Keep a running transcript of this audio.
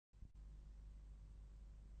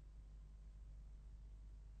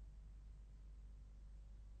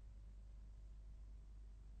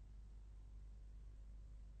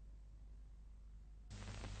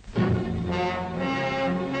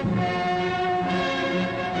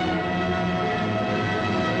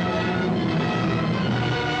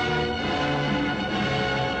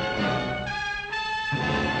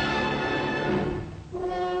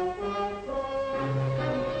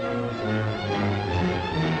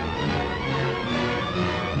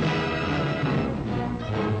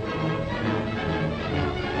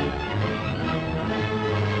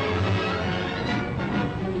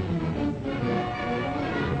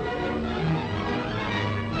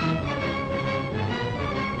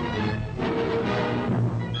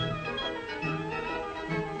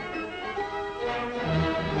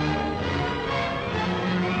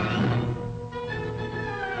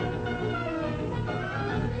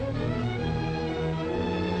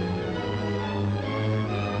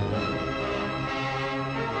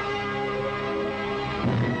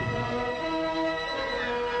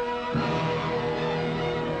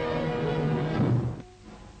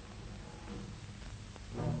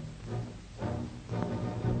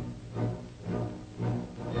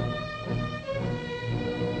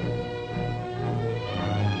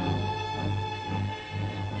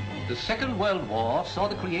The Second World War saw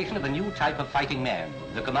the creation of a new type of fighting man,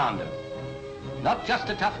 the Commando. Not just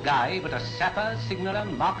a tough guy, but a sapper, signaller,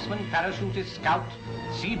 marksman, parachutist, scout,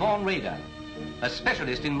 seaborne raider, a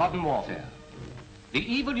specialist in modern warfare.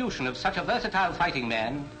 The evolution of such a versatile fighting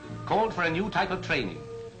man called for a new type of training.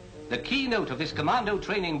 The keynote of this Commando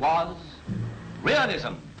training was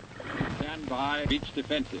realism. Stand by, beach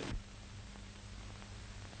defensive.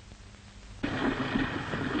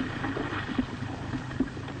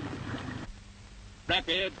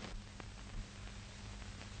 Rapid.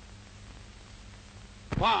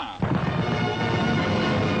 Fire.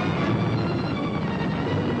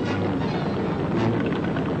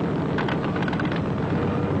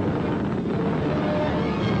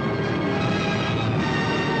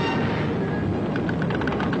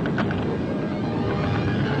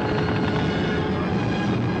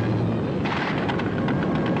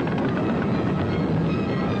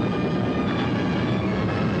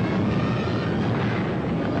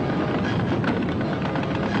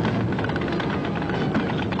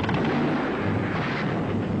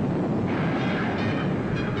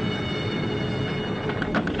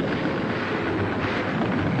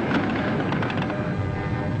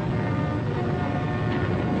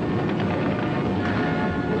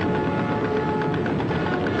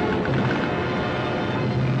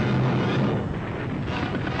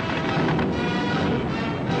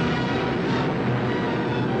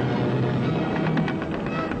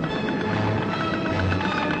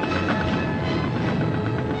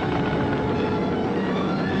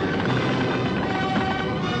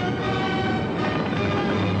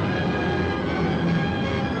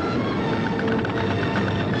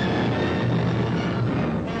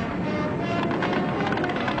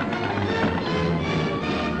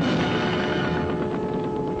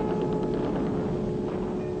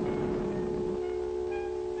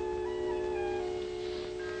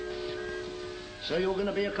 So you're going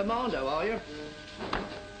to be a commando, are you?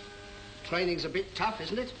 Training's a bit tough,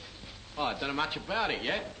 isn't it? Oh, I don't know much about it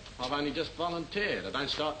yet. I've only just volunteered. I don't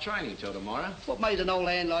start training till tomorrow. What made an old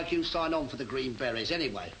hand like you sign on for the Green Berets,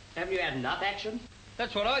 anyway? Haven't you had enough action?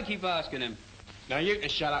 That's what I keep asking him. Now, you can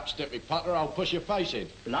shut up, Stippy Potter. I'll push your face in.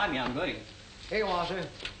 Blimey, I'm going. Here you are, sir.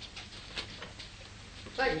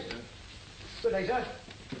 Thank you, sir. Good day, sir.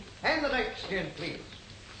 Hand the next in, please.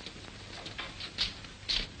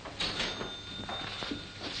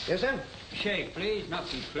 Yes, sir? Shake, please, not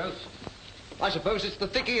too close. I suppose it's the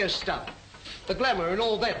thick ear stuff. The glamour and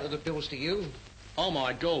all that appeals to you. Oh,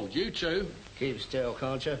 my God, you too? Keep still,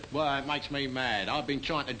 can't you? Well, it makes me mad. I've been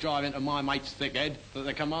trying to drive into my mate's thick head that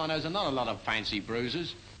the Commandos are not a lot of fancy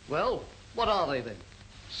bruisers. Well, what are they then?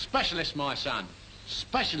 Specialists, my son.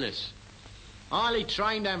 Specialists. Highly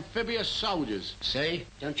trained amphibious soldiers. See?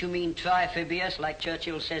 Don't you mean tri-amphibious, like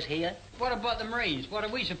Churchill says here? What about the Marines? What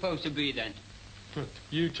are we supposed to be then?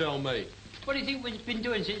 You tell me. What do you think we've been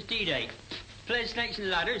doing since D-Day? Playing snakes and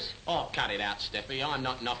ladders? Oh, cut it out, Steffi. I'm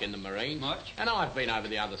not knocking the Marines. Much? And I've been over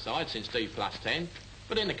the other side since D+10.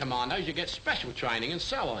 But in the Commandos, you get special training and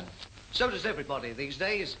so on. So does everybody these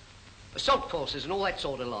days. Assault courses and all that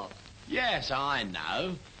sort of lot. Yes, I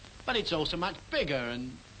know. But it's also much bigger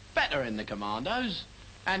and better in the Commandos.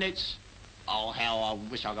 And it's... Oh, hell, I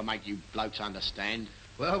wish I could make you blokes understand.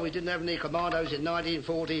 Well, we didn't have any commandos in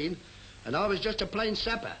 1914, and I was just a plain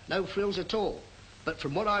sapper, no frills at all. But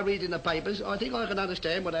from what I read in the papers, I think I can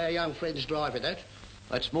understand what our young friend's driving at.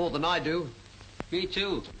 That's more than I do. Me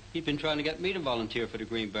too. He's been trying to get me to volunteer for the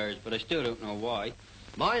Green Berets, but I still don't know why.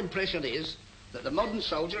 My impression is that the modern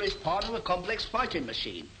soldier is part of a complex fighting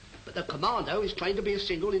machine, but the commando is trained to be a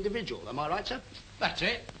single individual. Am I right, sir? That's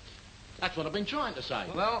it. That's what I've been trying to say.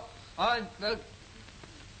 Well,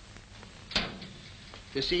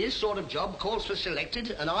 You see, his sort of job calls for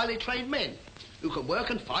selected and highly trained men who can work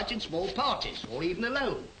and fight in small parties, or even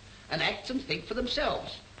alone, and act and think for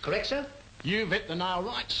themselves. Correct, sir? You've hit the nail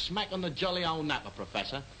right smack on the jolly old napper,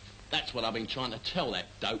 Professor. That's what I've been trying to tell that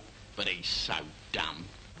dope, but he's so dumb.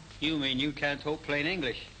 You mean you can't talk plain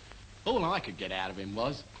English? All I could get out of him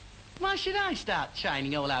was, why should I start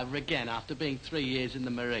training all over again after being 3 years in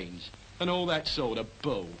the Marines? And all that sort of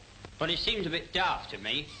bull. But it seems a bit daft to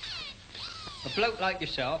me. A bloke like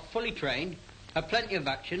yourself, fully trained, had plenty of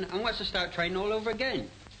action, and wants to start training all over again.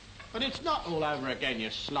 But it's not all over again, you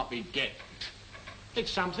sloppy git.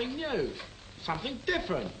 It's something new, something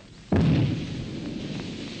different.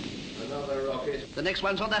 Another rocket. The next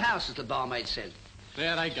one's on the house, as the barmaid said.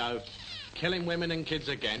 There they go, killing women and kids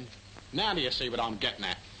again. Now do you see what I'm getting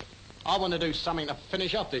at? I want to do something to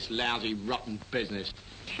finish off this lousy, rotten business.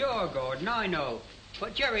 Sure, Gordon, I know.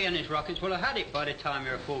 But Jerry and his rockets will have had it by the time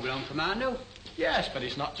you're a full-blown commando. Yes, but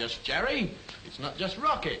it's not just Jerry. It's not just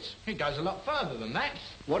rockets. It goes a lot further than that.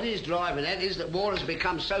 What he's driving at is that war has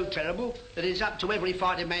become so terrible that it's up to every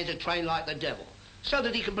fighting man to train like the devil, so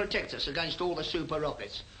that he can protect us against all the super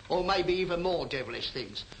rockets, or maybe even more devilish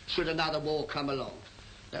things, should another war come along.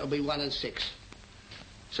 That'll be 1 in 6.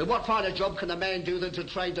 So what finer job can a man do than to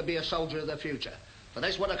train to be a soldier of the future? But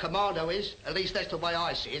that's what a commando is. At least that's the way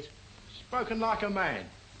I see it. Spoken like a man.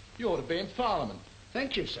 You ought to be in Parliament.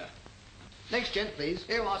 Thank you, sir. Next gent, please.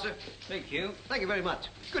 Here you are, sir. Thank you. Thank you very much.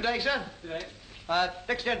 Good day, sir. Good day.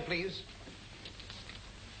 Next gent, please.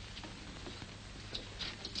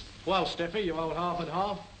 Well, Steffi, you old half and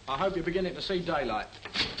half, I hope you're beginning to see daylight.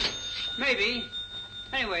 Maybe.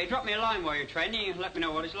 Anyway, drop me a line while you're training and let me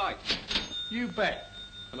know what it's like. You bet.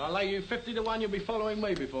 And I lay you 50 to 1 you'll be following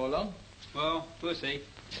me before long. Well, we'll see.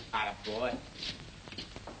 Attaboy.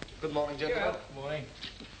 Good morning, gentlemen. Good morning.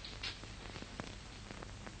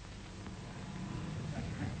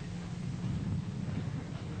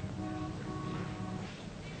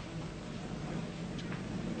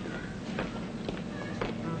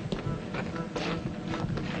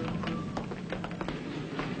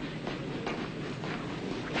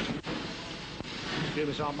 Excuse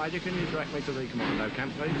me, Sergeant Major, can you direct me to the Commando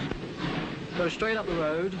camp, please? Go straight up the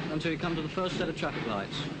road until you come to the first set of traffic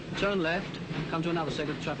lights. Turn left, come to another set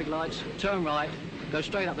of traffic lights, turn right, go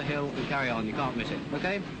straight up the hill and carry on. You can't miss it,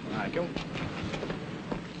 okay? All right, cool.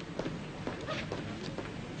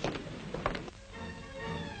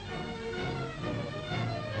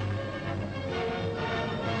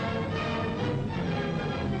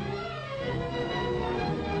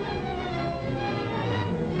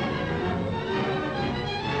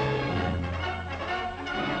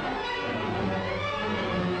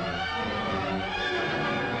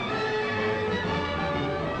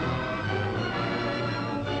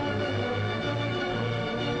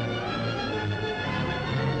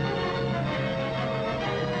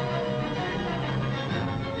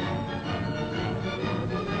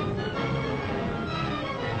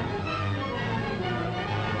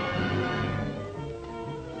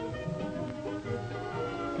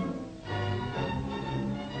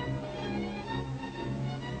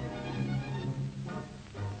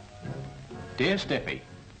 Dear Stiffy,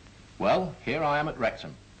 well, here I am at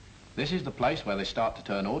Wrexham. This is the place where they start to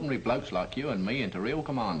turn ordinary blokes like you and me into real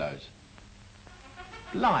commandos.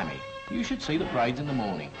 Blimey, you should see the parades in the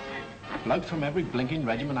morning. Blokes from every blinking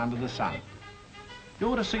regiment under the sun.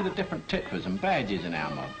 You ought to see the different tippers and badges in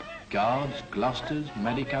our mob. Guards, Gloucesters,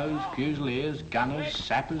 Medicos, Fusiliers, Gunners,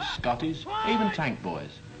 Sappers, Scotties, even tank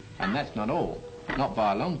boys. And that's not all, not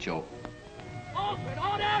by a long chalk.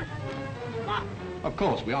 Of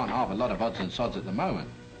course, we aren't half a lot of odds and sods at the moment,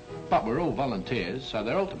 but we're all volunteers, so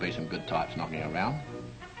there ought to be some good types knocking around.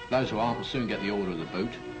 Those who aren't will soon get the order of the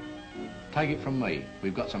boot. Take it from me,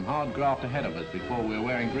 we've got some hard graft ahead of us before we're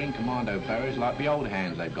wearing green commando berets like the old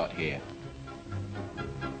hands they've got here.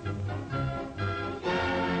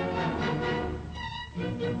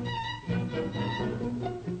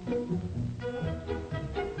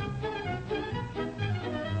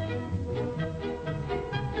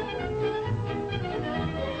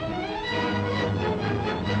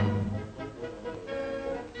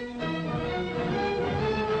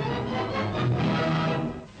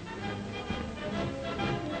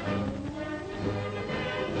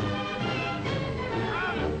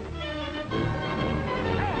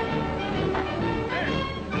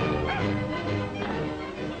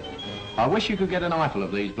 I wish you could get an eyeful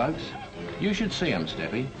of these blokes. You should see 'em,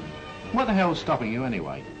 Steffi. What the hell's stopping you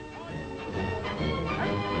anyway?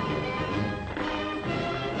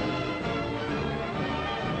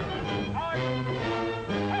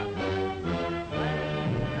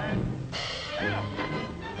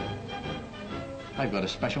 They've got a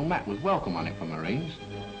special map with welcome on it for Marines.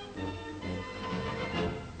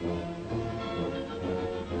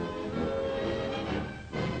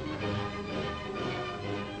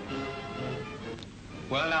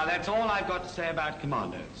 Well, now, that's all I've got to say about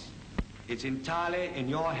commandos. It's entirely in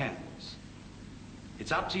your hands.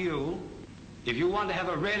 It's up to you. If you want to have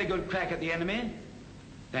a really good crack at the enemy,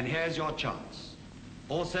 then here's your chance.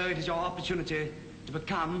 Also, it is your opportunity to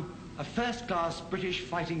become a first-class British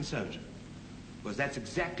fighting soldier, because that's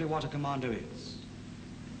exactly what a commando is.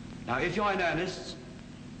 Now, if you're in earnest,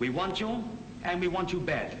 we want you, and we want you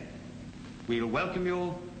badly. We'll welcome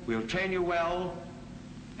you, we'll train you well,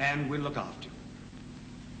 and we'll look after you.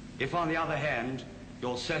 If, on the other hand,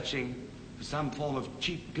 you're searching for some form of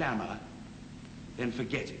cheap glamour, then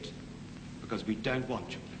forget it, because we don't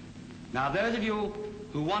want you. Now, those of you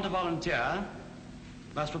who want to volunteer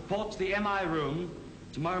must report to the MI room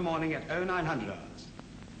tomorrow morning at 0900 hours.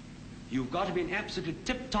 you've got to be in absolutely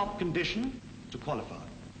tip-top condition to qualify.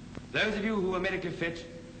 Those of you who are medically fit,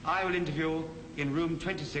 I will interview in room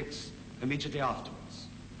 26 immediately afterwards.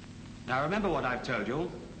 Now remember what I've told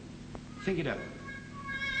you. Think it over.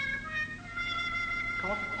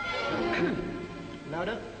 Cough.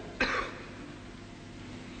 Louder.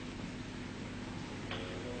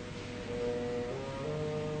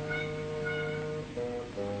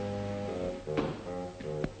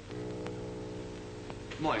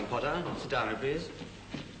 Morning, Potter. Sit down, please.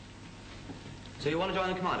 So you want to join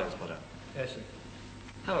the Commandos, Potter? Yes, sir.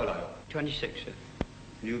 How old are you? 26, sir.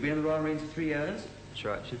 You've been in the Royal Marines for 3 years? That's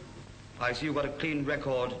right, sir. I see you've got a clean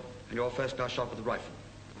record and you're a first-class shot with a rifle.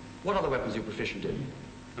 What other weapons are you proficient in?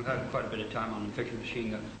 I've had quite a bit of time on a fixed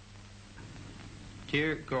machine gun.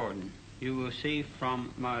 Dear Gordon, you will see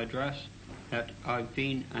from my address that I've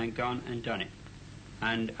been and gone and done it.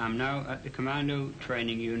 And I'm now at the Commando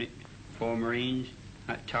training unit for Marines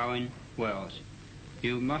at Towin, Wales.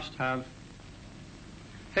 You must have...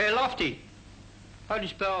 Hey, Lofty! How do you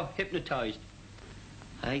spell hypnotized?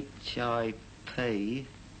 H-I-P-T-O-N-Y-Z-D.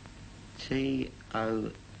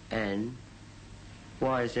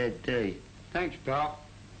 Thanks, pal.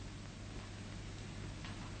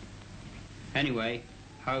 Anyway,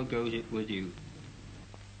 how goes it with you?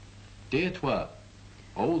 Dear Twerp,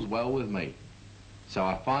 all's well with me. So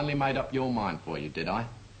I finally made up your mind for you, did I?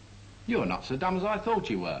 You're not so dumb as I thought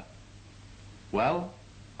you were. Well,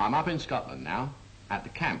 I'm up in Scotland now, at the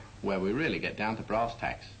camp, where we really get down to brass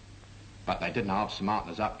tacks. But they didn't half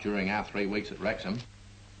smarten us up during our 3 weeks at Wrexham.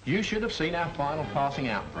 You should have seen our final passing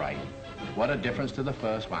out parade. What a difference to the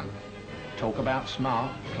first one. Talk about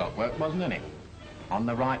smart, clockwork wasn't in it. On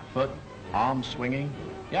the right foot, arms swinging,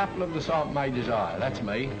 the apple of the Sergeant Major's eye, that's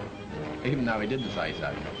me, even though he didn't say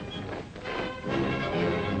so.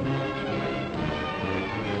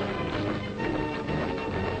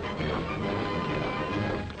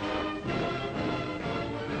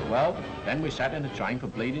 Well, then we sat in a train for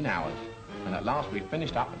bleeding hours, and at last we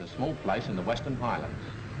finished up at a small place in the Western Highlands.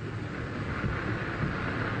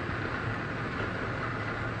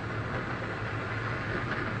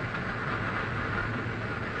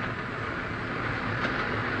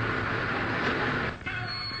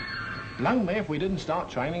 Blown me if we didn't start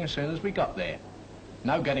training as soon as we got there.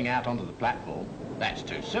 No getting out onto the platform, that's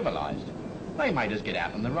too civilised. They made us get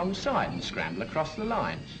out on the wrong side and scramble across the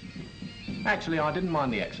lines. Actually, I didn't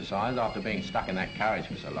mind the exercise after being stuck in that carriage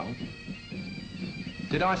for so long.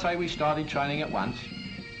 Did I say we started training at once?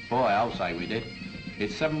 Boy, I'll say we did.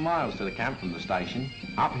 It's 7 miles to the camp from the station,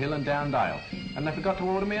 uphill and down dale, and they forgot to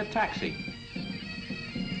order me a taxi.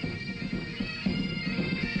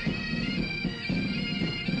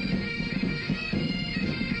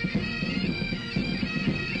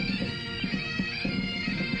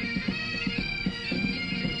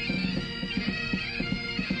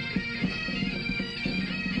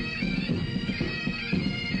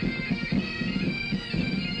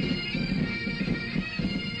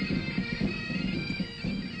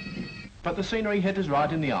 But the scenery hit us right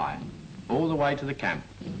in the eye, all the way to the camp.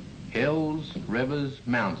 Hills, rivers,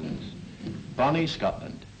 mountains. Bonnie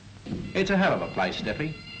Scotland. It's a hell of a place,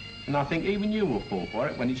 Stiffy, and I think even you will fall for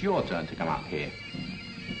it when it's your turn to come up here.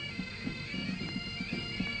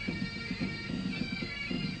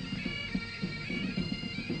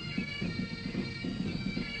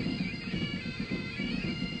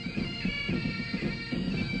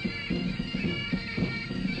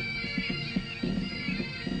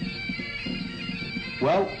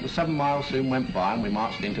 Well, the 7 miles soon went by and we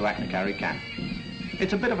marched into Anchnacarry camp.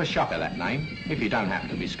 It's a bit of a shocker, that name, if you don't happen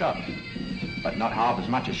to be Scots. But not half as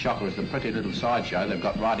much a shocker as the pretty little sideshow they've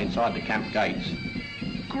got right inside the camp gates.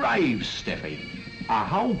 Graves, Stiffy. A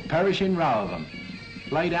whole perishing row of them.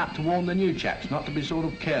 Laid out to warn the new chaps not to be sort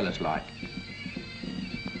of careless like.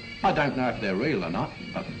 I don't know if they're real or not,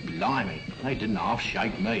 but blimey, they didn't half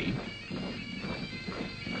shake me.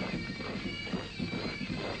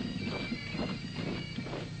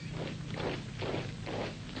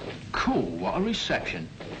 Cool, what a reception.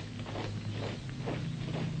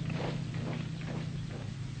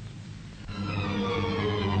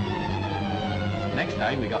 Next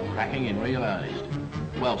day we got cracking in real earnest.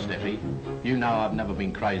 Well, Stiffy, you know I've never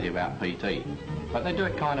been crazy about PT, but they do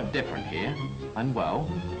it kind of different here. And well,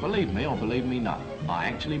 believe me or believe me not, I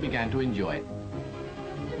actually began to enjoy it.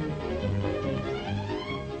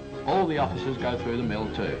 All the officers go through the mill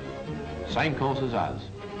too. Same course as us.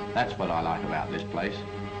 That's what I like about this place.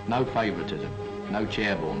 No favouritism, no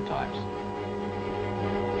chairborne types.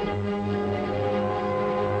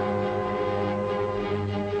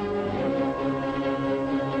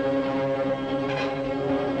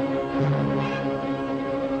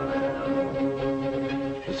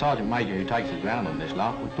 sergeant major who takes us round on this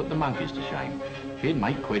lot would put the monkeys to shame. He'd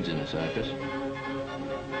make quids in the circus.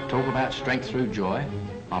 Talk about strength through joy.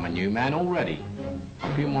 I'm a new man already.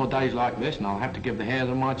 A few more days like this and I'll have to give the hairs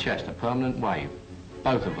on my chest a permanent wave.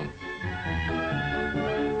 Both of them.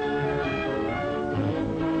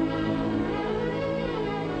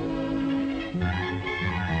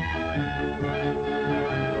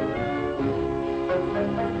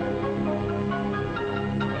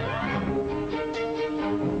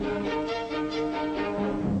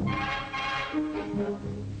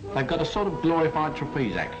 They've got a sort of glorified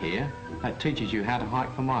trapeze act here that teaches you how to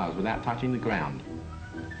hike for miles without touching the ground.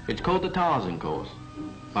 It's called the Tarzan course.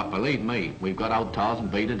 But believe me, we've got old Tarzan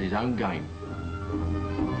beat at his own game.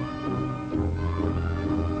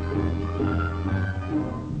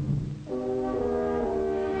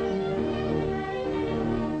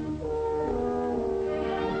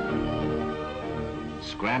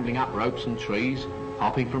 Scrambling up ropes and trees,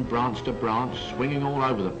 hopping from branch to branch, swinging all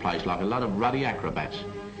over the place like a lot of ruddy acrobats.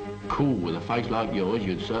 Cool, with a face like yours,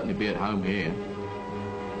 you'd certainly be at home here.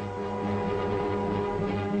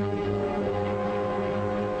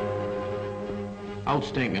 Old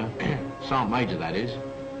Stinker, Sergeant Major that is,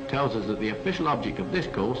 tells us that the official object of this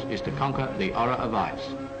course is to conquer the horror of ice,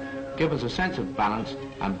 give us a sense of balance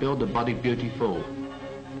and build the body beautiful.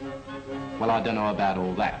 Well, I don't know about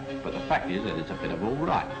all that, but the fact is that it's a bit of all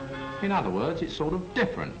right. In other words, it's sort of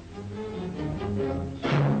different.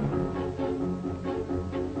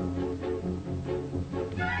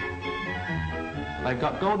 They've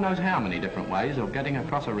got God knows how many different ways of getting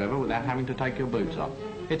across a river without having to take your boots off.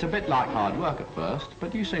 It's a bit like hard work at first,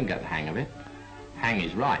 but you soon get the hang of it. Hang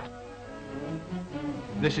is right.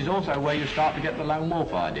 This is also where you start to get the lone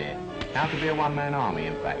wolf idea. How to be a one-man army,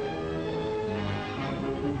 in fact.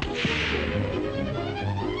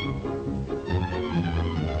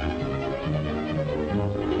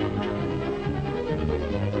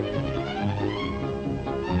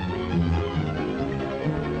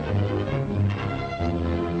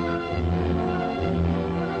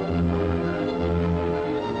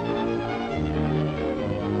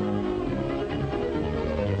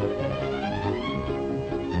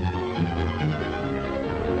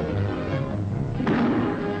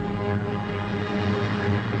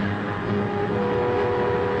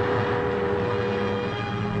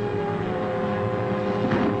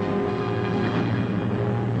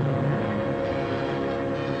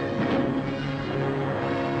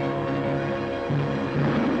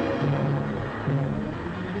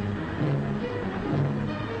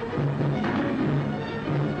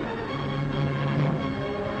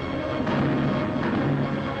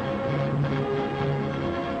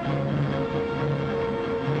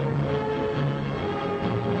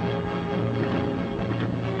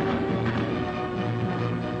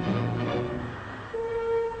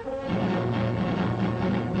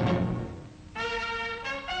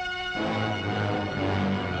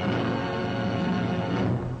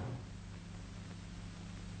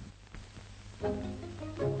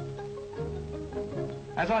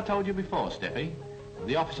 As I told you before, Stiffy,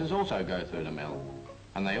 the officers also go through the mill,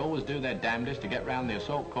 and they always do their damnedest to get round the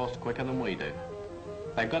assault course quicker than we do.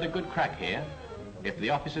 They've got a good crack here. If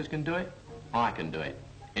the officers can do it, I can do it.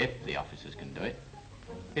 If the officers can do it.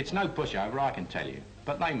 It's no pushover, I can tell you,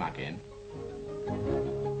 but they muck in.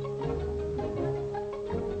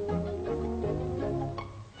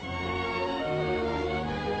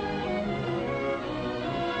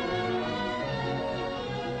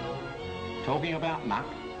 Talking about muck,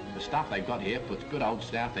 the stuff they've got here puts good old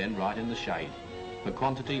Southend right in the shade, for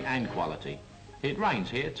quantity and quality. It rains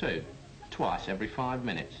here too, twice every 5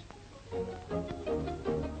 minutes.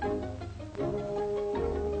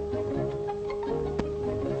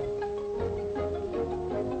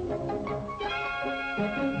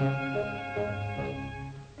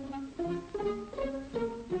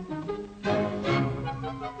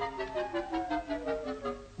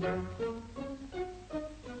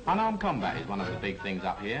 Unarmed combat is one of the big things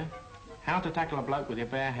up here. How to tackle a bloke with your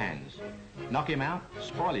bare hands. Knock him out,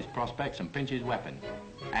 spoil his prospects and pinch his weapon.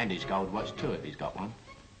 And his gold watch too if he's got one.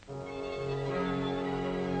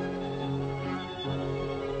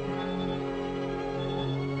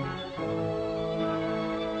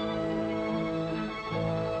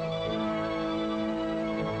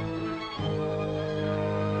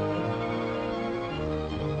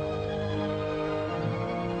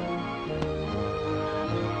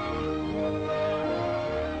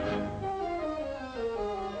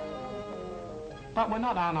 But we're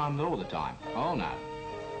not unarmed all the time. Oh, no.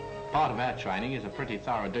 Part of our training is a pretty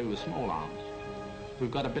thorough do with small arms.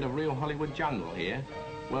 We've got a bit of real Hollywood jungle here,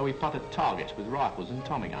 where we pot at targets with rifles and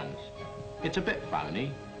Tommy guns. It's a bit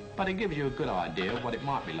phony, but it gives you a good idea of what it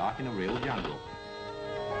might be like in a real jungle.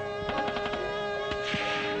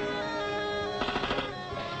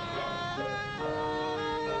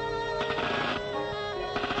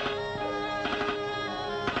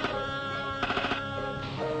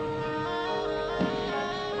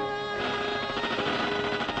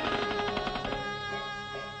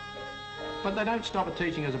 But they don't stop at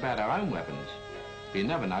teaching us about our own weapons. You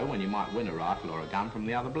never know when you might win a rifle or a gun from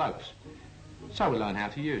the other blokes. So we learn how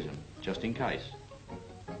to use them, just in case.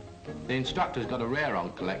 The instructor's got a rare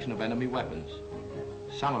old collection of enemy weapons.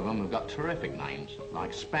 Some of them have got terrific names,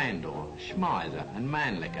 like Spandor, Schmeiser and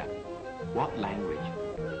Mannlicher. What language?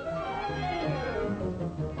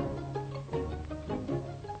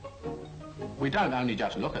 We don't only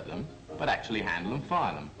just look at them, but actually handle and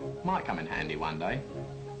fire them. Might come in handy one day.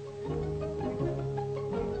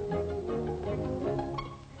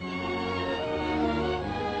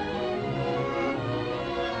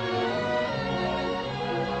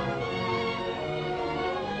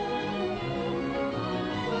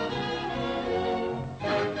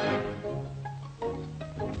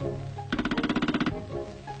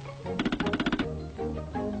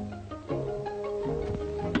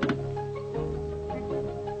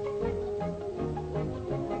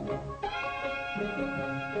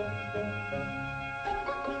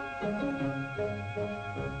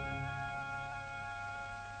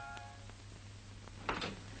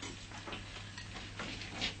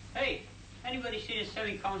 Hey, anybody see this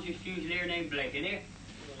semi-conscious fusilier named Blake in here?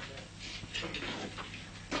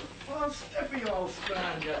 Well, Stiffy, old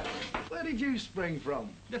stranger, where did you spring from?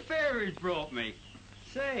 The fairies brought me.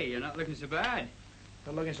 Say, you're not looking so bad.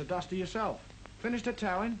 Not looking so dusty yourself. Finished at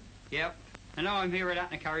towing? Yep. And now I'm here at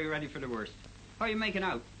Anchnacarry ready for the worst. How are you making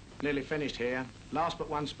out? Nearly finished here. Last but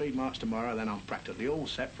one speed march tomorrow, then I'm practically all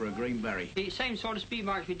set for a Green Beret. The same sort of speed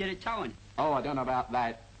march we did at Towing. Oh, I don't know about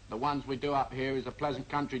that. The ones we do up here is a pleasant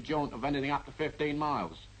country jaunt of anything up to 15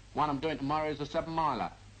 miles. One I'm doing tomorrow is a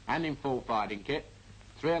 7-miler, and in full fighting kit.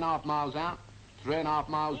 3.5 miles out, 3.5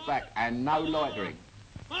 miles back, and no loitering.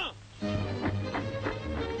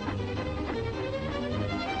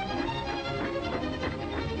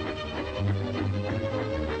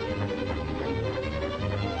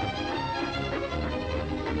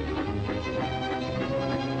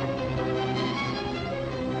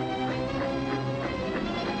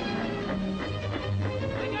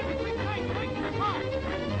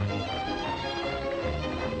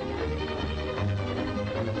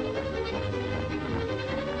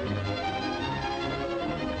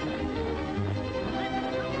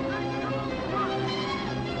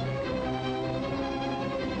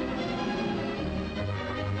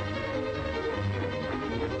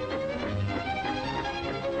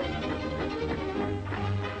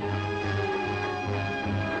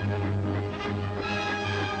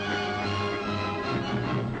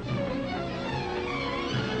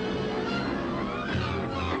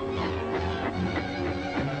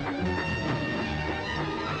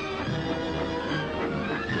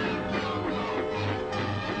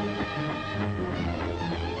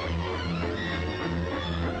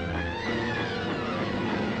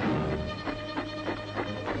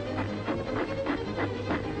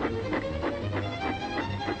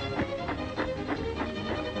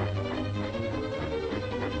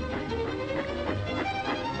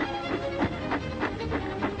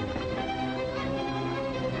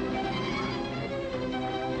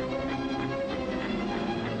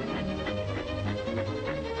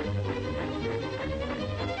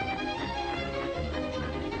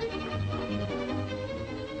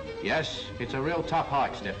 Yes, it's a real tough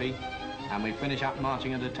hike, Stiffy, and we finish up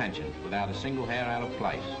marching at attention without a single hair out of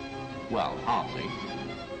place. Well, hardly.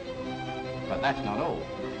 But that's not all.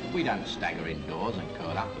 We don't stagger indoors and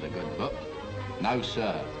curl up with a good book. No,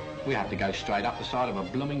 sir. We have to go straight up the side of a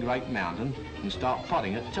blooming great mountain and start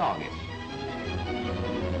potting at targets.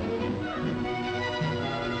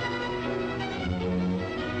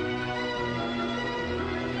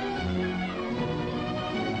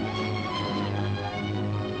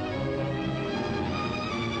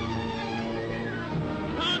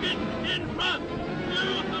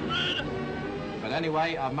 But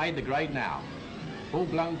anyway, I've made the grade now.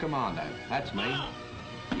 Full-blown commando, that's me.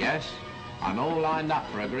 Yes, I'm all lined up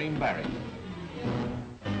for a Green Beret.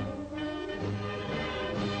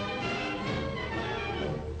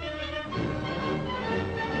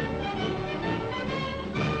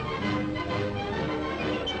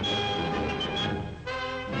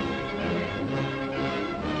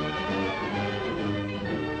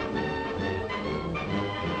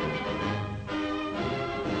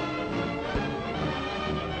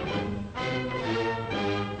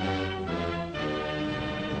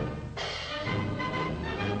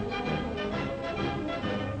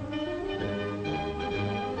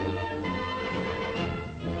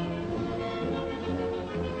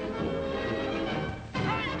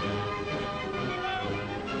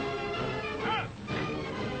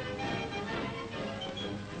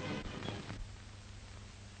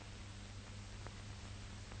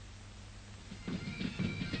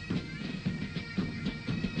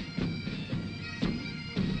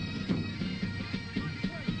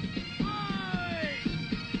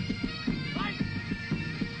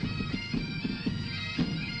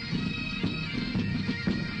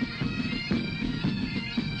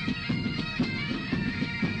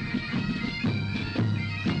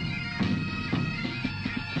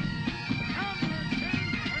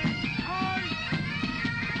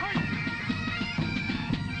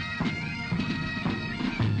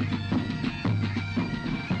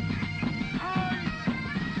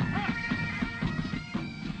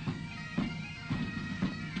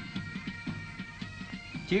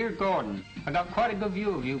 Dear Gordon, I got quite a good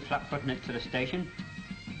view of you flat-footing it to the station.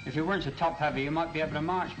 If you weren't so top-heavy, you might be able to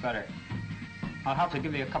march better. I'll have to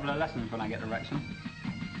give you a couple of lessons when I get to Wrexham.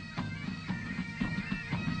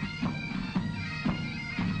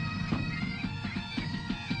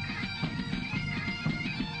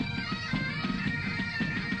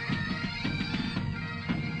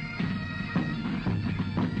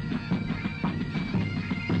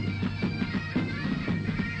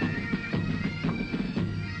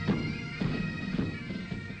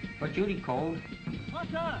 But Judy called.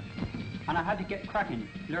 What's up? And I had to get cracking,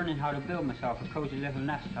 learning how to build myself a cosy little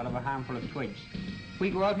nest out of a handful of twigs.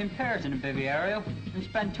 We go out in pairs in a bivvy area and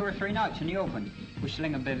spend 2 or 3 nights in the open. We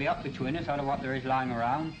sling a bivvy up between us out of what there is lying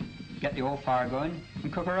around, get the old fire going,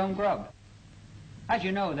 and cook our own grub. As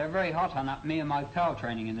you know, they're very hot on that me and my pal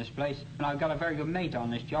training in this place, and I've got a very good mate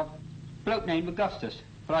on this job. Bloke named Augustus,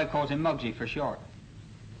 but I calls him Muggsy for short.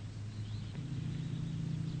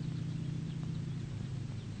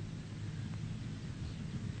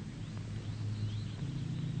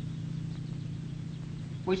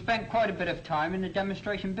 We spent quite a bit of time in the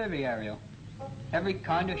demonstration bivvy area. Every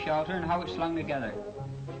kind of shelter and how it's slung together.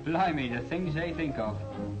 Blimey, the things they think of.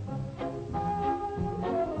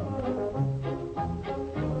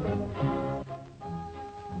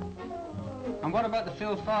 And what about the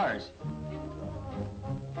field fires?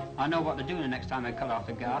 I know what to do the next time I cut off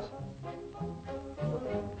the gas.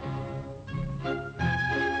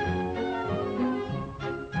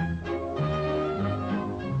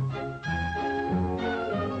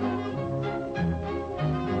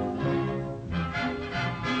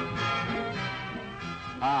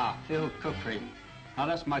 Field cookery. Now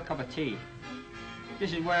that's my cup of tea.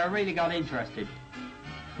 This is where I really got interested.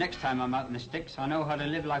 Next time I'm out in the sticks, I know how to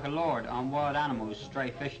live like a lord on wild animals,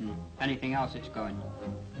 stray fish and anything else that's going.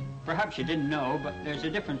 Perhaps you didn't know, but there's a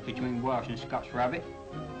difference between Welsh and Scotch rabbit.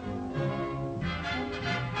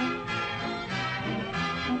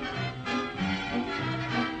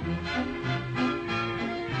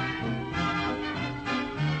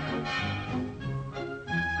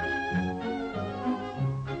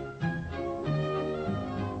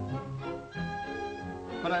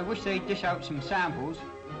 But I wish they'd dish out some samples.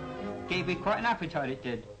 Gave me quite an appetite, it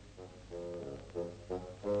did.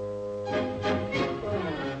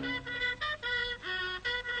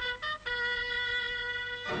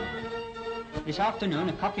 This afternoon,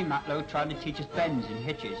 a cocky matlow tried to teach us bends and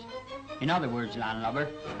hitches. In other words, landlubber,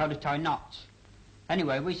 how to tie knots.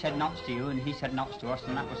 Anyway, we said knots to you, and he said knots to us,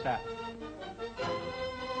 and that was that.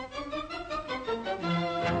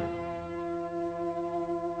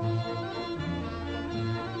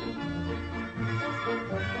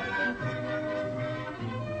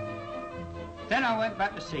 Then I went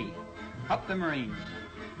back to sea, up the Marines.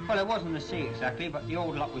 Well, it wasn't the sea exactly, but the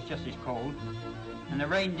old lot was just as cold. And the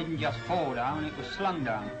rain didn't just fall down, it was slung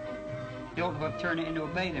down. They ought to have turned it into a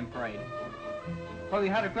bathing parade. Well, we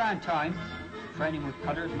had a grand time, training with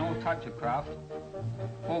cutters and all types of craft.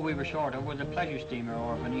 All we were short of was a pleasure steamer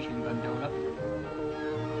or a Venetian gondola.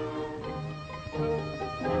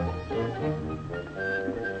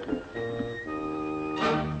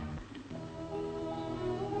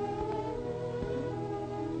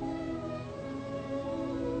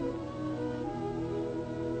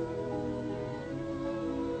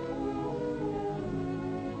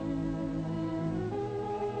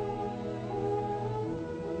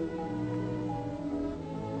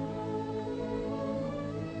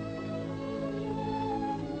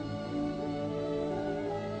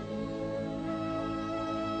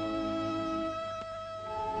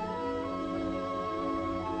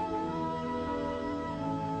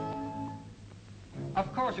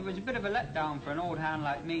 Of course, it was a bit of a letdown for an old hand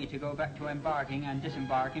like me to go back to embarking and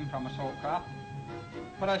disembarking from assault craft.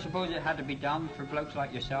 But I suppose it had to be done for blokes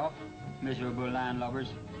like yourself, miserable landlubbers,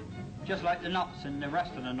 just like the knots and the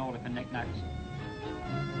rest of the nautical knickknacks.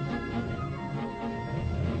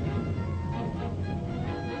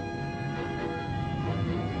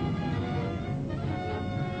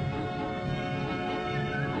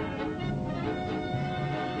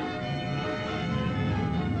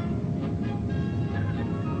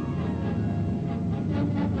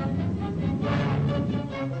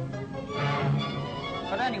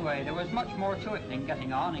 Anyway, there was much more to it than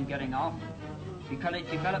getting on and getting off, because it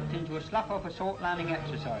developed into a slap-off assault landing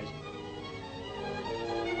exercise.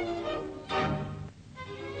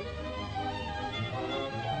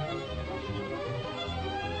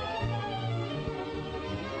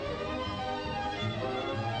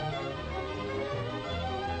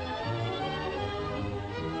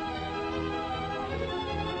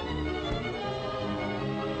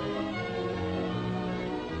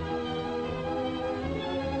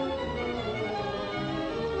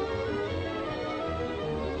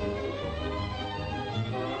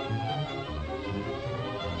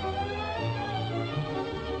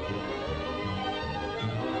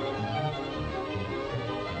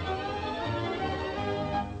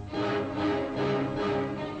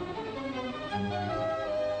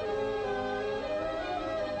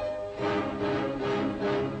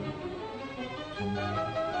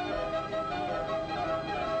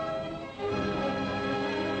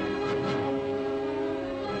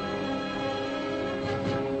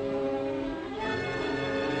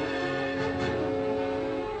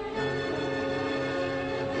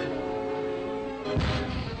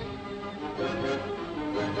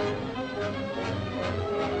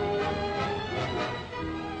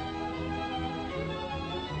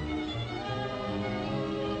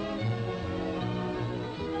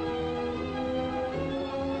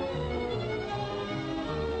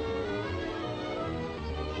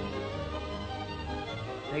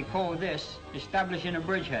 call this establishing a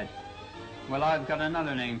bridgehead. Well, I've got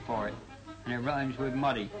another name for it, and it rhymes with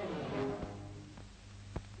muddy.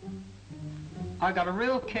 I got a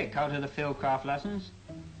real kick out of the fieldcraft lessons.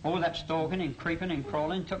 All that stalking and creeping and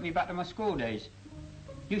crawling took me back to my school days.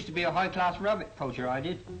 Used to be a high-class rabbit poacher, I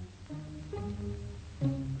did.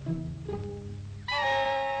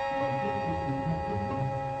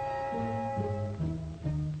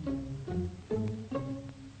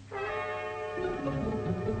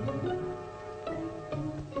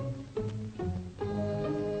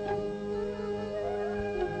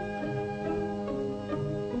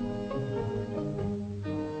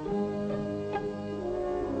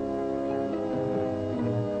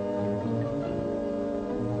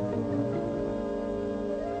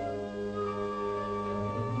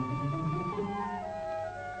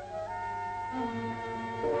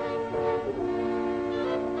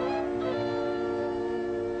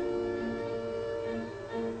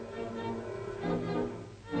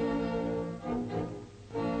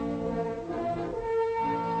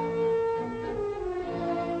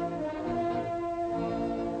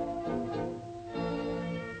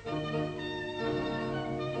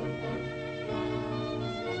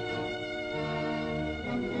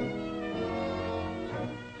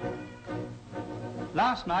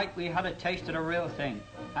 Last night we had a taste of the real thing,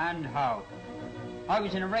 and how. I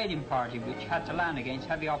was in a raiding party which had to land against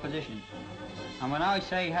heavy opposition. And when I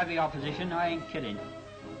say heavy opposition, I ain't kidding.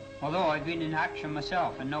 Although I've been in action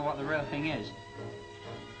myself and know what the real thing is.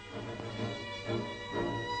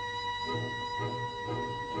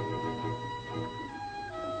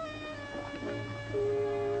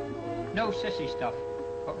 No sissy stuff,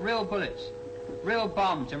 but real bullets, real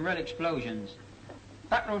bombs and real explosions.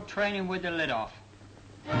 Backroad training with the lid off.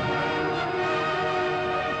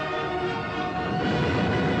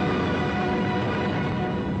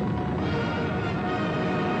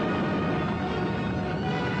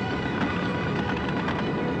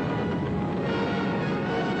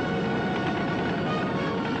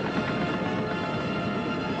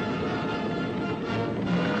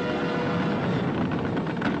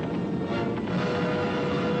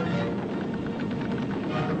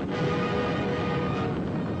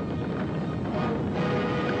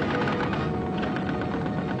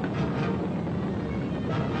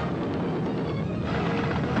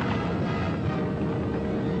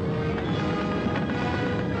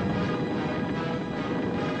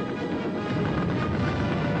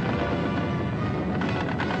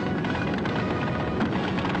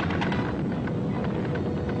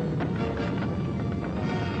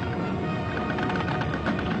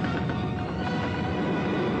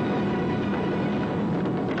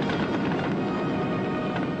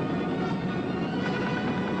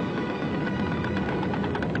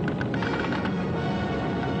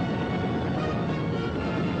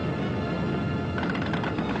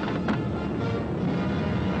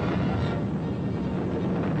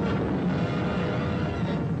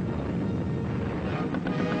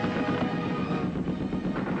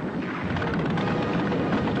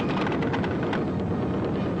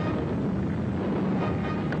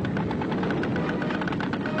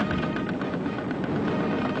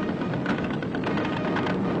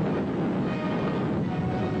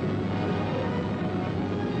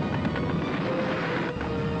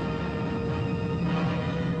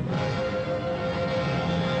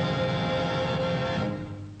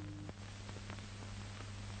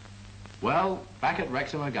 Well, back at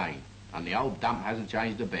Wrexham again, and the old dump hasn't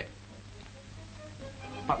changed a bit.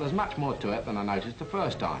 But there's much more to it than I noticed the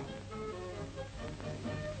first time.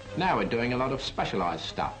 Now we're doing a lot of specialised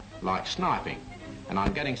stuff, like sniping, and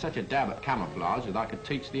I'm getting such a dab at camouflage that I could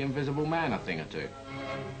teach the invisible man a thing or two.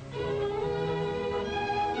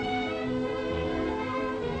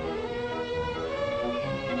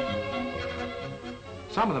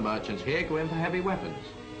 Some of the merchants here go in for heavy weapons,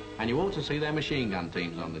 and you ought to see their machine gun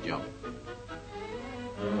teams on the job.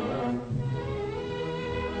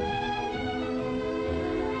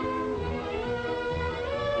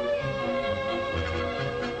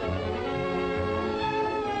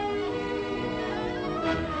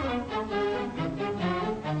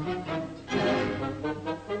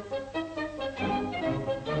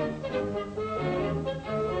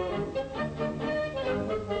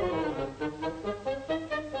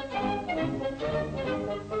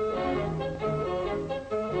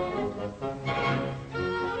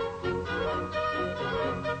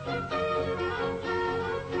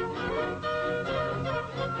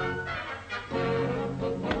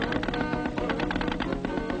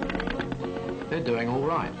 They're doing all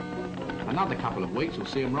right. Another couple of weeks will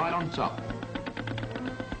see them right on top.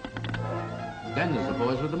 Then there's the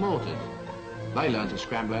boys with the mortars. They learn to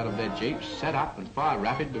scramble out of their jeeps, set up and fire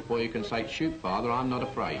rapid before you can say, shoot father, I'm not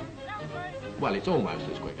afraid. Well, it's almost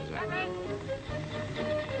as quick as that.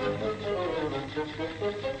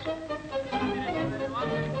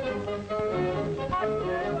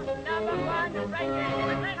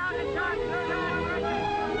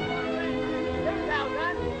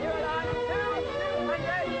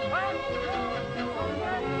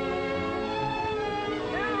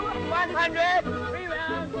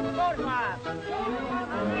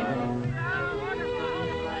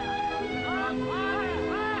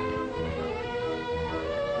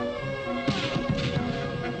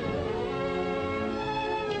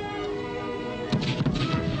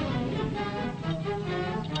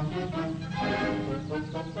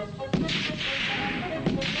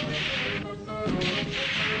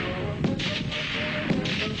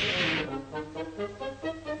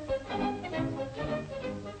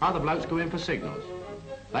 Other blokes go in for signals.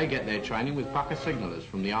 They get their training with pucker signallers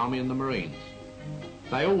from the Army and the Marines.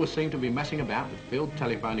 They always seem to be messing about with field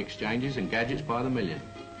telephone exchanges and gadgets by the million.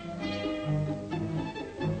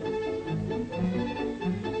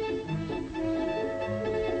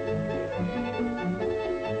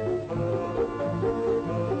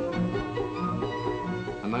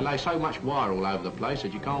 And they lay so much wire all over the place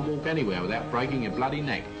that you can't walk anywhere without breaking your bloody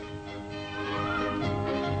neck.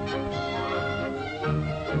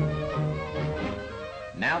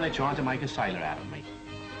 Now they're trying to make a sailor out of me.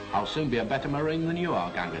 I'll soon be a better marine than you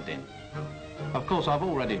are, Gunga Din. Of course, I've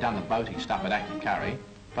already done the boating stuff at Anchnacarry,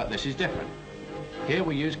 but this is different. Here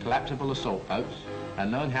we use collapsible assault boats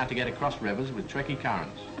and learn how to get across rivers with tricky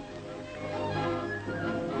currents.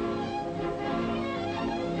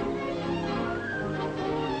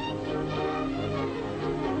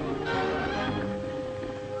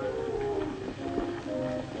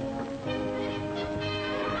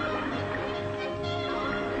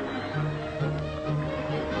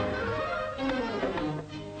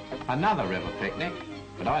 Another river picnic,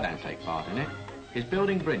 but I don't take part in it, is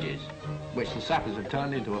building bridges, which the sappers have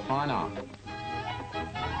turned into a fine art.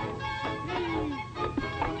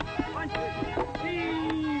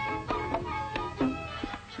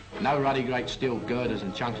 No ruddy great steel girders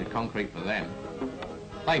and chunks of concrete for them.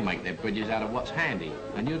 They make their bridges out of what's handy,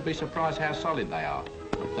 and you'd be surprised how solid they are.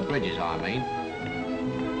 The bridges, I mean.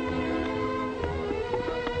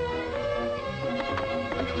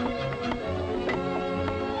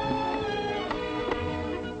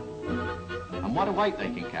 What a weight they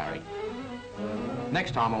can carry.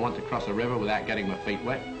 Next time I want to cross a river without getting my feet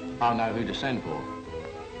wet, I'll know who to send for.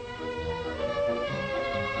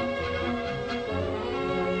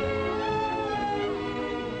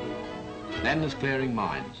 Then there's clearing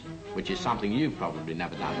mines, which is something you've probably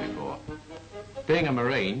never done before. Being a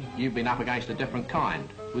Marine, you've been up against a different kind,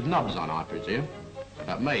 with knobs on, I presume.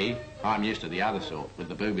 But me, I'm used to the other sort, with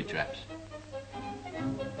the booby traps.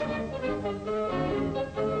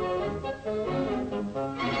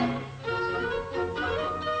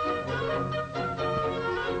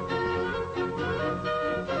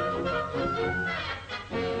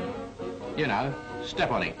 You know, step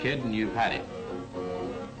on it, kid, and you've had it.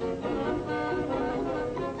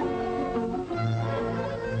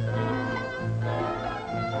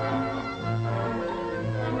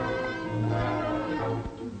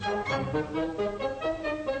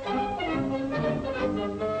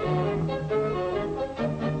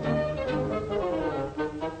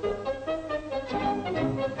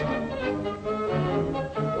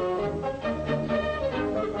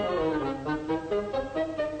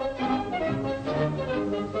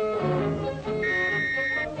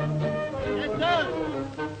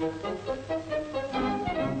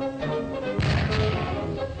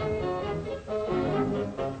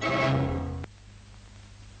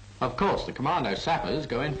 Of course, the Commando sappers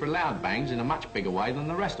go in for loud bangs in a much bigger way than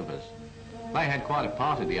the rest of us. They had quite a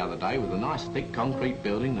party the other day with a nice thick concrete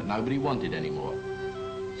building that nobody wanted anymore.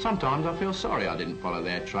 Sometimes I feel sorry I didn't follow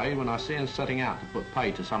their trade when I see them setting out to put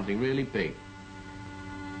pay to something really big.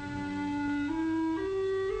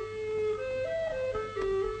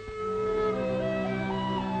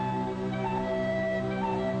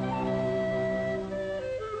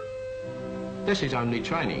 This is only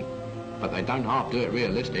training, but they don't half do it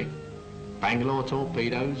realistic. Bangalore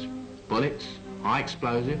torpedoes, bullets, high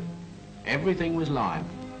explosive, everything was live.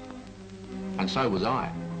 And so was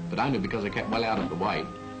I, but only because I kept well out of the way.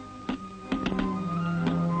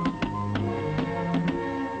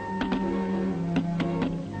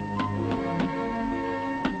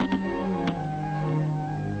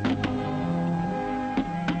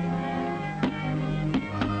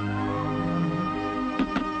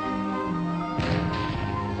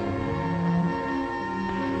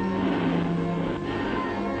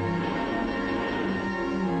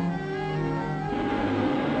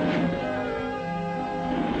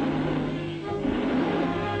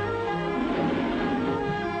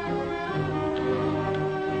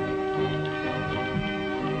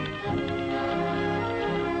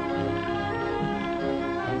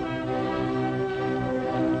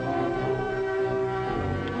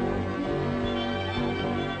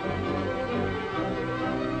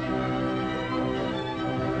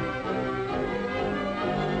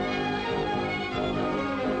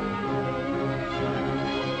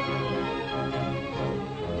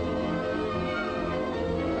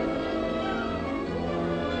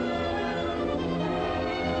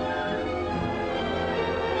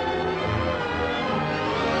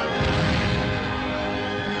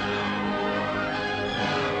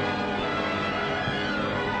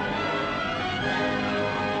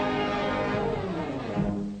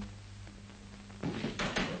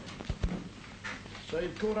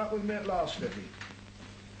 you've caught up with me at last, Slippy.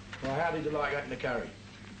 Well, how did you like Anchnacarry?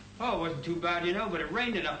 Oh, it wasn't too bad, you know, but it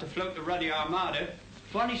rained enough to float the ruddy Armada.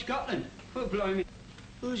 Funny Scotland. Oh, blimey.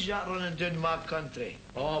 Who's that running down my country?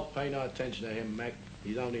 Oh, pay no attention to him, Mac.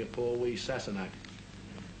 He's only a poor wee Sassenach.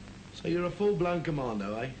 So you're a full-blown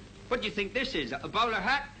commando, eh? What do you think this is, a bowler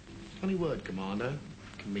hat? Funny word, commando.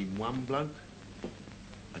 Can mean one bloke,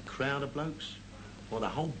 a crowd of blokes, or the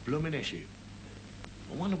whole blooming issue.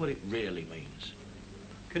 I wonder what it really means.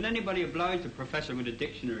 Can anybody oblige the professor with a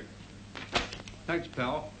dictionary? Thanks,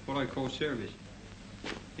 pal. What I call service.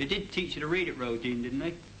 They did teach you to read it, Rodine, didn't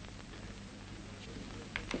they?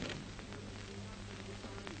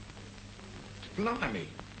 Blimey.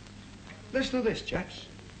 Listen to this, chaps.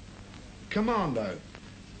 Commando.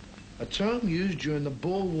 A term used during the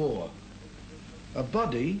Boer War. A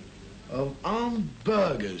body of armed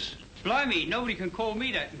burghers. Blimey, nobody can call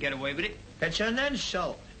me that and get away with it. It's an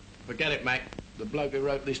insult. Forget it, Mac. The bloke who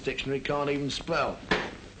wrote this dictionary can't even spell.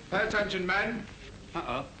 Pay attention, men.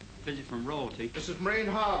 Uh-oh. Visit from royalty. This is Marine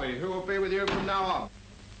Harvey, who will be with you from now on.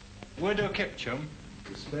 Widow Kipchum.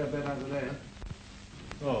 The spare bed over there.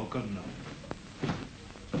 Oh, good enough.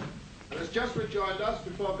 And has just rejoined us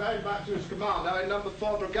before going back to his commando in number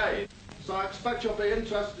 4 Brigade. So I expect you'll be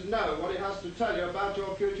interested to know what he has to tell you about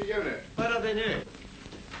your future unit. Where have they been?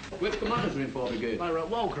 Which commanders are in 4 Brigade? They're at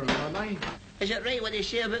Walker, aren't they? Is it right what they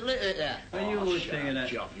say about litter there? And you always think of that.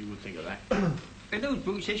 Job, you would think of that. And those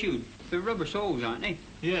boots issued, they're rubber soles, aren't they?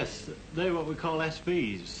 Yes, they're what we call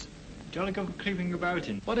SBs. Jolly good creeping about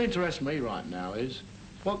in. What interests me right now is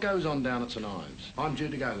what goes on down at St Ives. I'm due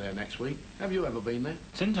to go there next week. Have you ever been there?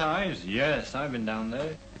 St Ives? Yes, I've been down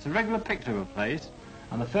there. It's a regular picture of a place,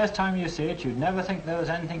 and the first time you see it, you'd never think there was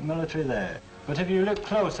anything military there. But if you look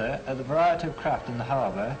closer at the variety of craft in the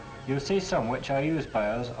harbour, you'll see some which are used by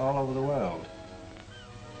us all over the world.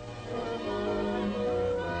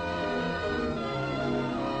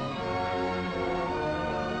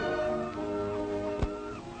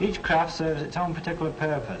 Each craft serves its own particular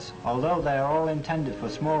purpose, although they are all intended for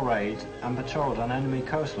small raids and patrols on enemy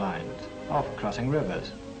coastlines, or for crossing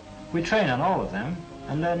rivers. We train on all of them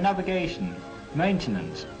and learn navigation,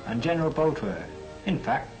 maintenance and general boat work. In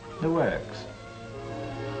fact, the works.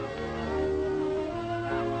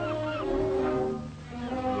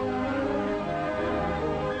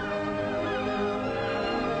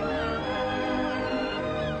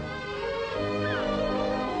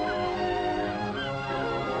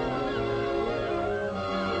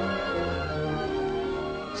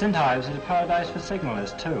 St Ives is a paradise for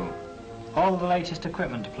signallers too. All the latest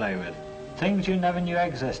equipment to play with, things you never knew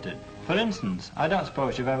existed. For instance, I don't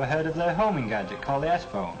suppose you've ever heard of their homing gadget called the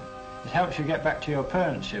S-phone. It helps you get back to your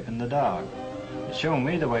parents' ship in the dark. It's shown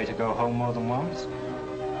me the way to go home more than once.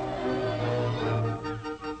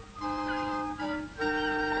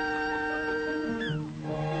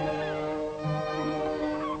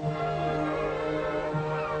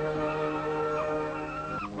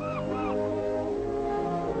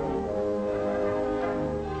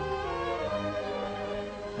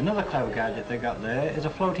 Another clever gadget they got there is a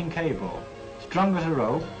floating cable, strong as a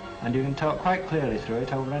rope, and you can talk quite clearly through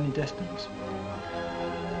it over any distance.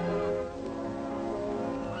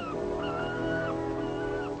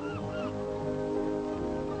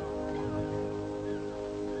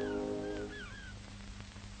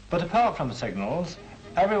 But apart from signals,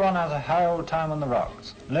 everyone has a high old time on the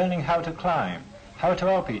rocks, learning how to climb, how to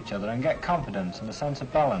help each other and get confidence and a sense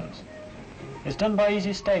of balance. It's done by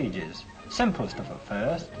easy stages. Simple stuff at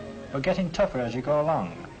first, but getting tougher as you go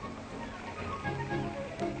along.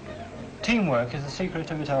 Teamwork is the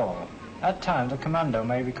secret of it all. At times a commando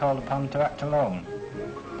may be called upon to act alone,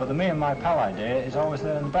 but the me and my pal idea is always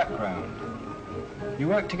there in the background. You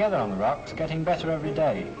work together on the rocks, getting better every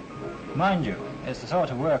day. Mind you, it's the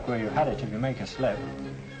sort of work where you had it if you make a slip.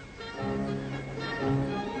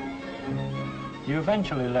 You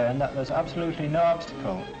eventually learn that there's absolutely no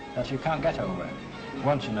obstacle that you can't get over,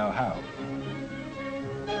 once you know how.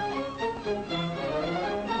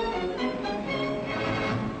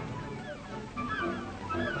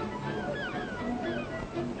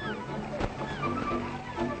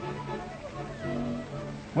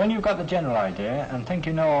 When you've got the general idea and think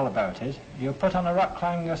you know all about it, you're put on a rock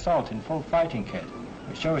climbing assault in full fighting kit,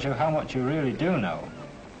 which shows you how much you really do know.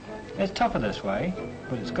 It's tougher this way,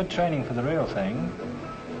 but it's good training for the real thing.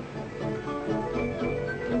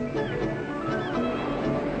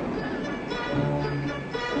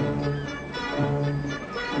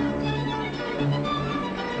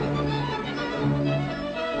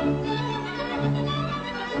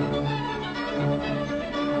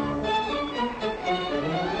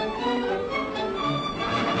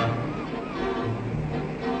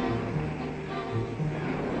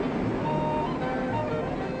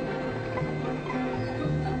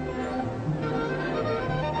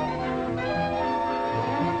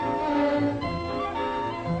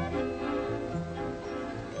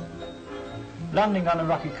 landing on a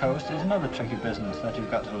rocky coast is another tricky business that you've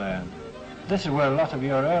got to learn. This is where a lot of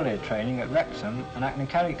your earlier training at Wrexham and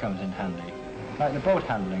Anchnacarry comes in handy, like the boat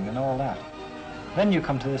handling and all that. Then you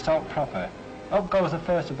come to the assault proper. Up goes the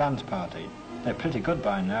first advance party. They're pretty good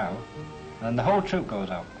by now. And the whole troop goes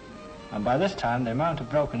up. And by this time the amount of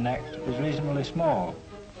broken necks is reasonably small.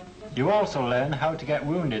 You also learn how to get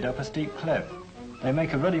wounded up a steep cliff. They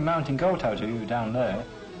make a ruddy mountain goat out of you down there.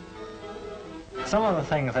 Some of the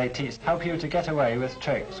things they teach help you to get away with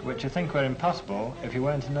tricks which you think were impossible if you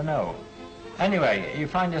weren't in the know. Anyway, you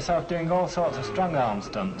find yourself doing all sorts of strong-arm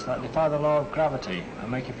stunts that defy the law of gravity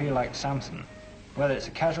and make you feel like Samson. Whether it's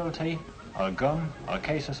a casualty, or a gun, or a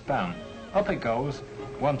case of spam, up it goes,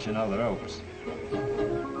 once you know the ropes.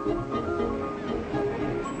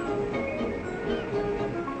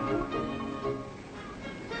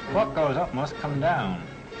 What goes up must come down,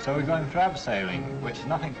 so we're going for abseiling, which has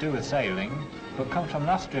nothing to do with sailing, but comes from an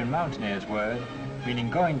Austrian mountaineer's word, meaning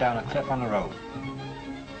going down a cliff on a rope.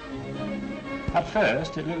 At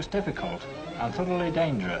first it looks difficult and thoroughly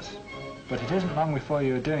dangerous, but it isn't long before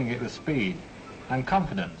you're doing it with speed and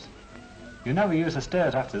confidence. You never use the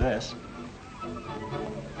stairs after this.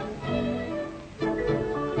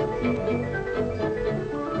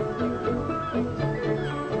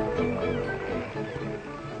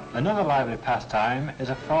 Another lively pastime is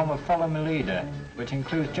a form of follow me leader, which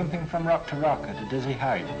includes jumping from rock to rock at a dizzy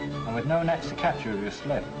height, and with no nets to catch you if you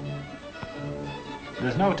slip.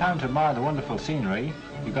 There's no time to admire the wonderful scenery,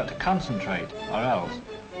 you've got to concentrate, or else.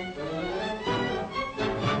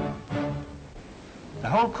 The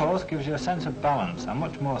whole course gives you a sense of balance and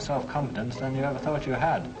much more self-confidence than you ever thought you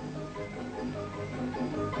had.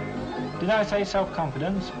 Did I say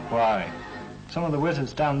self-confidence? Why, some of the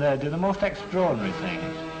wizards down there do the most extraordinary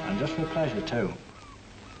things, and just for pleasure too.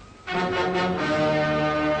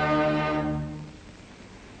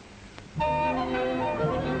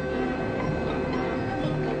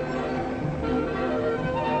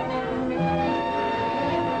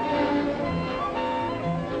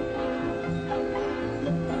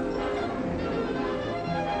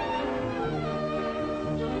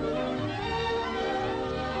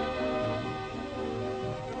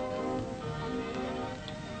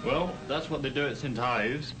 Well, that's what they do at St.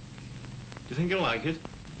 Ives. Do you think you'll like it?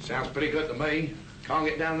 Sounds pretty good to me. Can't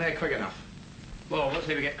get down there quick enough. Well, let's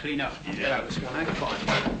see if we get clean up. Yeah. Get out this guy. Fine.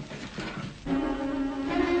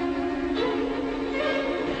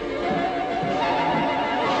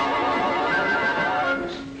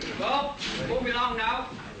 Well, move along now.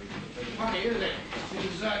 Funny, isn't it?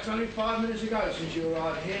 It's only 5 minutes ago since you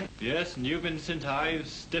arrived here. Yes, and you've been to St.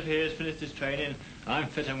 Ives, Stiff here's finished his training, I'm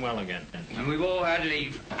fit and well again. And we've all had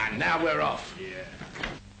leave. And now we're off.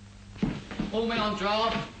 Yeah. All men on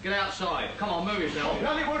draft, get outside. Come on, move yourself.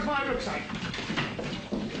 Lovely, where's my rucksack?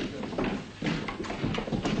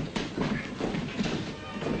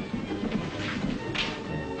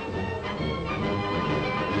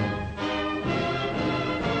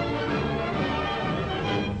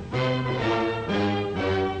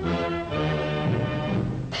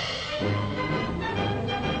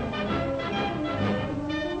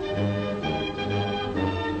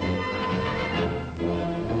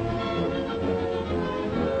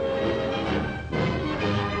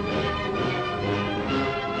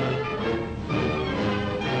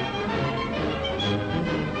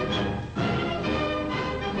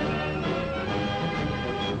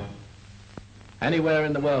 Anywhere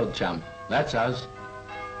in the world, chum. That's us.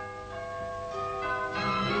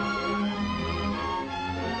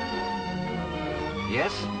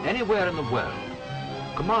 Yes, anywhere in the world.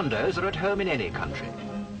 Commandos are at home in any country.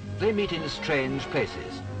 They meet in strange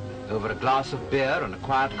places, over a glass of beer in a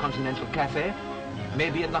quiet continental cafe,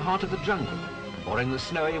 maybe in the heart of the jungle, or in the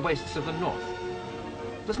snowy wastes of the north.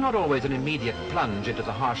 There's not always an immediate plunge into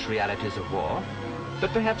the harsh realities of war,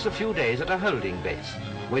 but perhaps a few days at a holding base,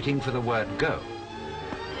 waiting for the word go.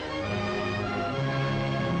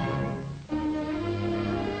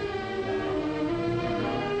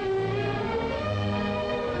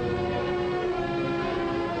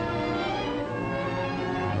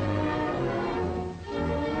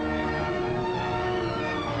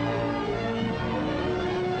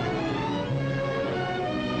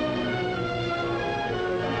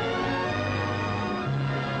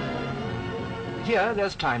 Here,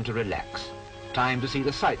 there's time to relax, time to see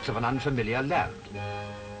the sights of an unfamiliar land.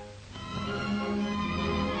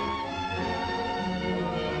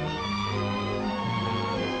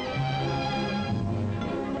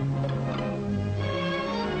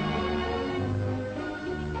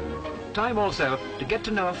 Time also to get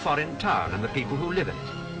to know a foreign town and the people who live in it.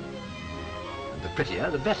 And the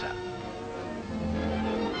prettier, the better.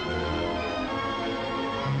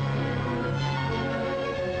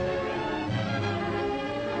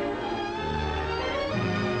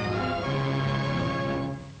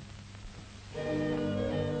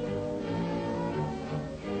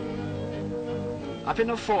 Up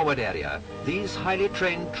in a forward area, these highly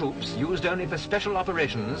trained troops, used only for special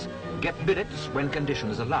operations, get billets when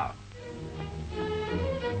conditions allow.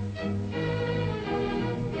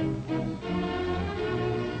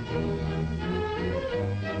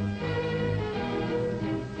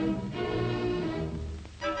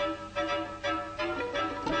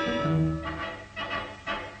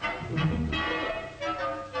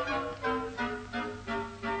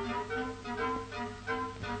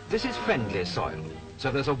 This is friendly soil,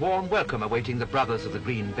 so there's a warm welcome awaiting the brothers of the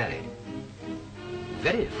Green Beret.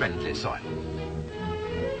 Very friendly soil.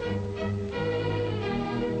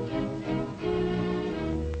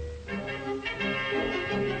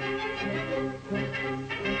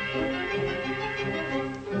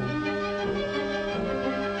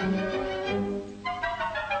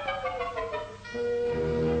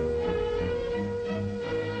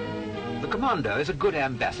 The Commando is a good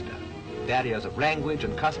ambassador. Barriers of language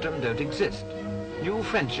and custom don't exist. New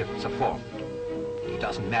friendships are formed. It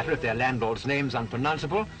doesn't matter if their landlord's name's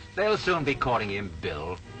unpronounceable, they'll soon be calling him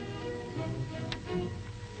Bill.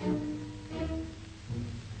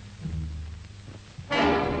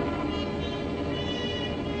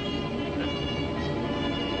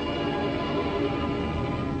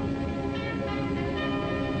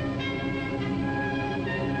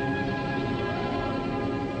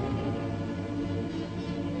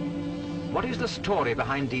 What is the story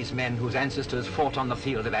behind these men whose ancestors fought on the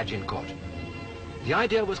field of Agincourt? The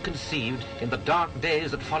idea was conceived in the dark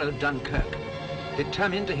days that followed Dunkirk,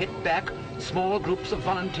 determined to hit back small groups of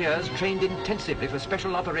volunteers trained intensively for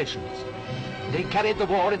special operations. They carried the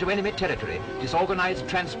war into enemy territory, disorganized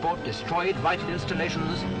transport, destroyed vital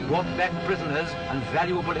installations, brought back prisoners and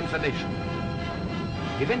valuable information.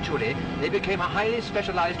 Eventually, they became a highly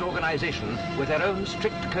specialized organization with their own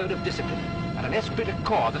strict code of discipline and an esprit de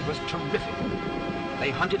corps that was terrific.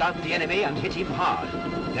 They hunted out the enemy and hit him hard.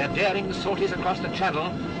 Their daring sorties across the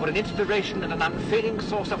Channel were an inspiration and an unfailing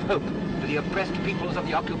source of hope to the oppressed peoples of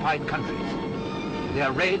the occupied countries.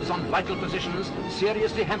 Their raids on vital positions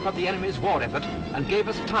seriously hampered the enemy's war effort and gave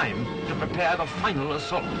us time to prepare the final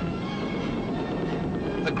assault.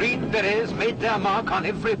 The Green Berets made their mark on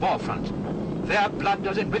every war front. Their blood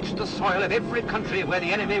has enriched the soil of every country where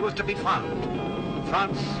the enemy was to be found.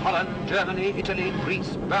 France, Holland, Germany, Italy,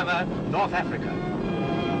 Greece, Burma, North Africa.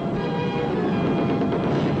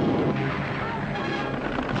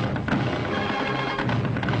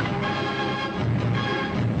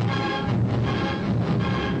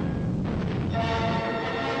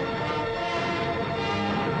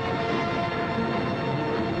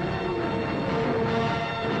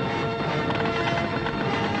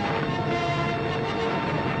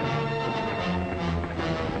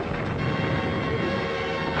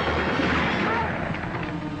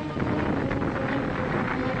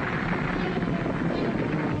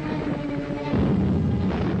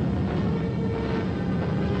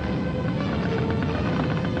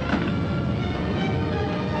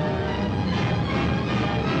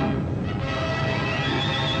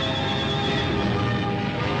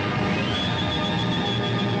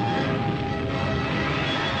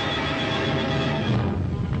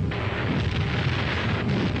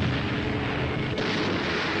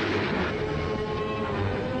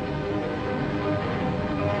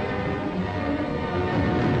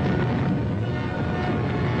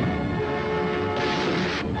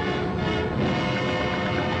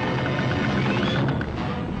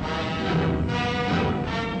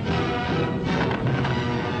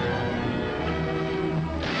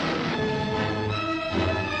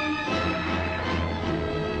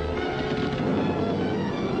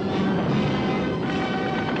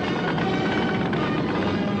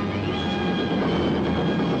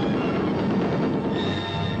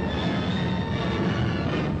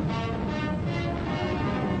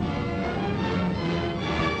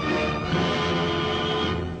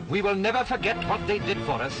 We will never forget what they did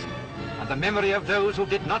for us, and the memory of those who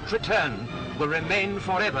did not return will remain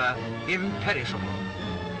forever imperishable.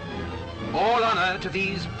 All honor to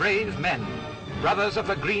these brave men, brothers of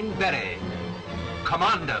the Green Beret,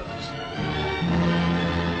 Commandos.